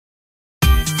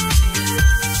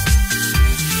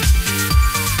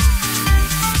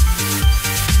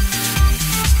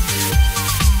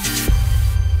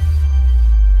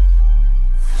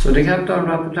สวัสดีครับต้อน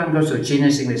รับทุกท่านเข้าสู่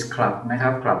Genius English Club นะครั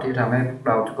บคลับที่ทำให้เ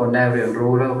ราทุกคนได้เรียน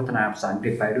รู้และพัฒนาภาษาอังกฤ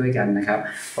ษไปด้วยกันนะครับ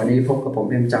วันนี้พบกับผม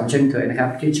เป็นประจำเช่นเคยนะครับ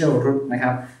ที่เชี่ยวรุดนะค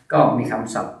รับก็มีค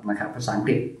ำศัพท์นะครับภาษาอังก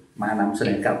ฤษมานำเสน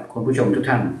อกับคุณผู้ชมทุก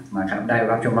ท่านนะครับได้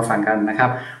รับชมรับฟังกันนะครับ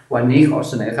วันนี้ขอ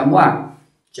เสนอคำว่า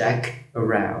jack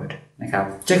around นะครับ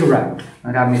jack around น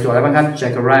ะครับมีตัวอะไรบ้างครับ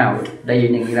jack around ได้ยิ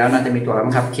นอย่างนี้แล้วน่าจะมีตัวอะไรบ้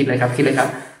างครับคิดเลยครับ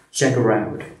jack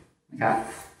around นะครับ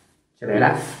เฉลยล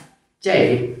ะ J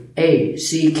A C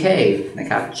K นะ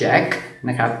ครับ Jack น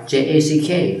ะครับ J A C K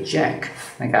Jack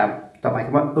นะครับต่อไปค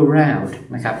ำว่า around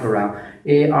นะครับ around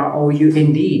A R O U N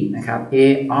D นะครับ A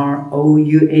R O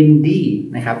U N D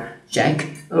นะครับ Jack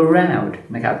around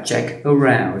นะครับ Jack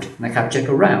around นะครับ Jack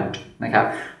around นะครับ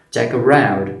Jack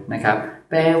around นะครับ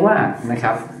แปลว่านะค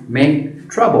รับ make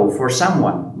trouble for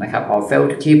someone นะครับ or fail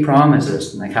to keep promises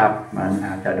นะครับมันอ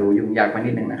าจจะดูยุ่งยากไป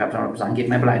นิดนึงนะครับสำหรับภาษาอังกฤษ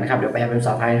ไม่เป็นไรนะครับเดี๋ยวแปลเป็นภาษ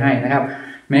าไทยให้นะครับ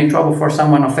make trouble for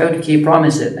someone or fail to keep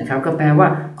promises นะครับก็แปลว่า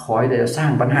คอยแต่จะสร้า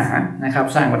งปัญหานะครับ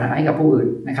สร้างปัญหาให้กับผู้อื่น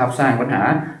นะครับสร้างปัญหา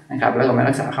นะครับแล้วก็ไม่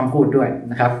รักษาคำพูดด้วย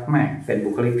นะครับไม่เป็นบุ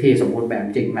คลิกที่สมบูรณ์แบบ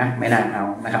จริงนะไม่น่าเอา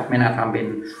นะครับไม่น่าทำเป็น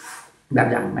แบบ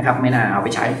อย่างนะครับไม่น่าเอาไป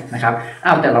ใช้นะครับ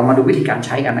แต่เรามาดูวิธีการใ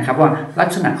ช้กันนะครับว่าลัก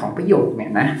ษณะของประโยคเนี่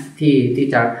ยนะที่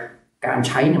จะการใ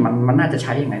ช้เนี่ยมันน่าจะใ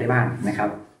ช้ยังไงได้บ้างนะครับ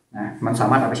นะมันสา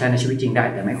มารถเอาไปใช้ในชีวิตจริงได้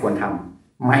แต่ไม่ควรทำ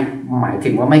ไม่หมายถึ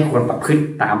งว่าไม่ควรประพฤติ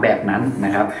ตามแบบนั้นน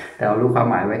ะครับแต่เรารู้ความ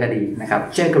หมายไว้ก็ดีนะครับ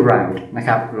check around นะค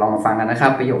รับลองมาฟังกันนะครั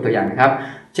บประโยคตัวอย่างนะครับ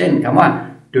เช่นคำว่า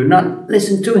do not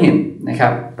listen to him นะครั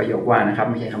บประโยคว่านะครับ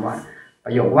ไม่ใช่คำว่าป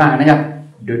ระโยคว่านะครับ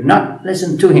do not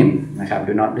listen to him นะครับ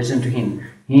do not listen to him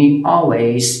he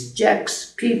always jacks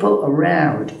people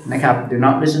around นะครับ do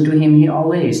not listen to him he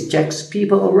always jacks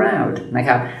people around นะ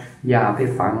ครับอย่าไป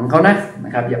ฟังเขานะ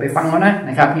ครับอย่าไปฟังเขา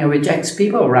นะครับ he always jacks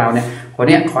people around เนี่ยคน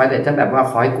นี้คอยแต่จะแบบว่า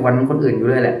คอยกวนคนอื่นอยู่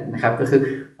เลยแหละนะครับก็คือ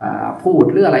พูด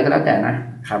เรื่องอะไรก็แล้วแต่นะ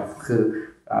ครับคือ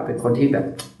เป็นคนที่แบบ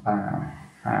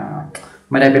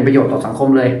ไม่ได้เป็นประโยชน์ต่อสังคม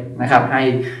เลยนะครับให้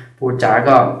พูดจา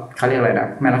ก็เขาเรียกอะไรนะ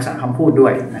ไม่รักษาคำพูดด้ว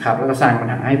ยนะครับแล้วก็สร้างปัญ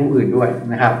หาให้ผู้อื่นด้วย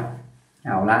นะครับเอ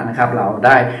าละนะครับเราไ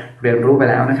ด้เรียนรู้ไป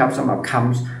แล้วนะครับสำหรับค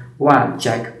ำว่า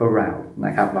jack around น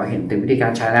ะครับเราเห็นถึงวิธีกา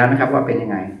รใช้แล้วนะครับว่าเป็นยั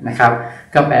งไงนะครับ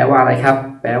ก็แปลว่าอะไรครับ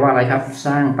แปลว่าอะไรครับส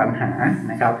ร้างปัญหา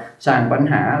นะครับสร้างปัญ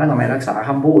หาแล้วก็ไม่รักษาค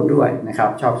ำพูดด้วยนะครับ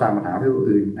ชอบสร้างปัญหาให้ผู้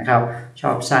อื่นนะครับช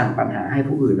อบสร้างปัญหาให้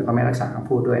ผู้อื่นแล้วก็ไม่รักษาคำ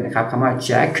พูดด้วยนะครับคำว่า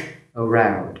jack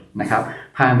around นะครับ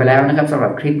ผ่านไปแล้วนะครับสำหรั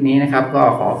บคลิปนี้นะครับก็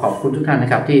ขอบคุณทุกท่านน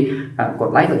ะครับที่กด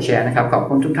ไลค์กดแชร์นะครับขอบ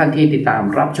คุณทุกท่านที่ติดตาม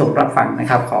รับชมรับฟังนะ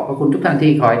ครับขอบคุณทุกท่าน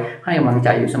ที่คอยให้กำลังใจ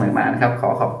อยู่เสมอมานะครับ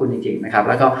ขอบคุณจริงๆนะครับ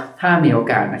แล้วก็ถ้ามีโอ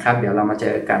กาสนะครับเดี๋ยวเรามาเจ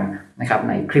อกันนะครับ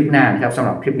ในคลิปหน้านะครับสำห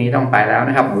รับคลิปนี้ต้องไปแล้ว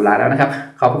นะครับหมดเวลาแล้วนะครับ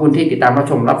ขอบคุณที่ติดตามรับ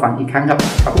ชมรับฟังอีกครั้งครับ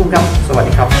ขอบคุณครับสวัส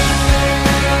ดีครับ